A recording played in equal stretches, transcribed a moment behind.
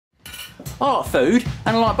I like food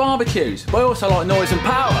and I like barbecues, but I also like noise and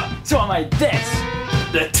power. So I made this,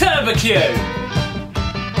 the TURBAQUE.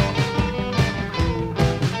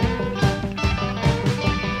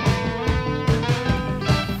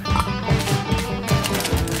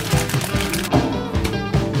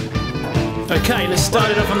 Okay, let's start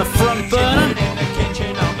it off on the front burner.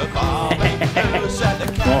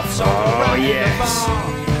 Oh yes.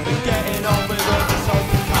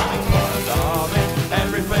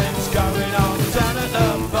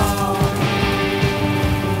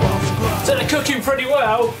 So they're cooking pretty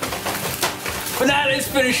well, but now let's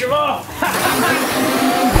finish them off.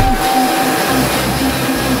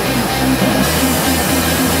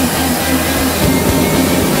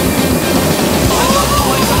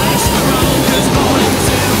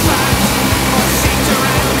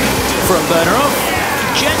 Front burner off.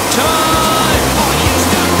 Jet time!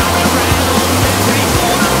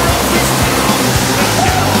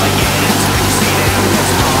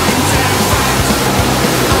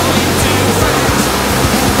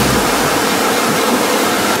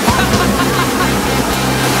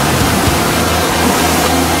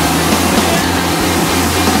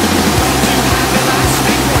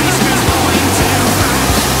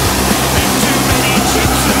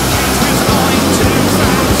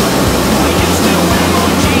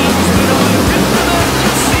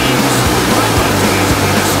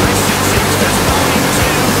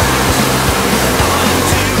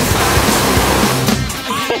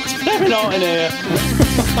 Not in here.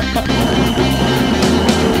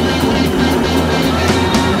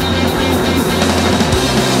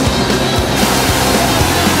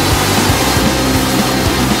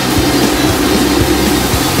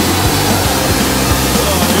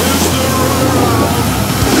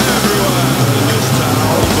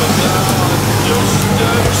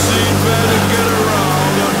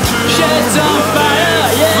 Shed's on fire,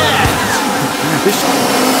 yeah!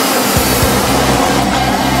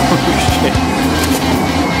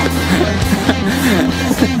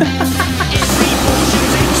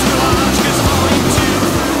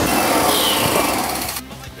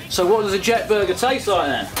 So what does a jet burger taste like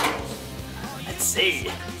then? Let's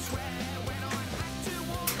see.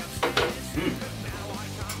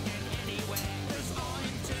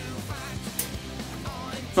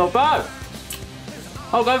 Not bad.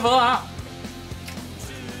 I'll go for that.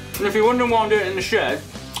 And if you're wondering why I'm doing it in the shed,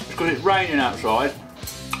 it's because it's raining outside.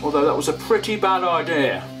 Although that was a pretty bad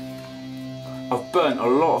idea. I've burnt a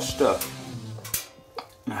lot of stuff.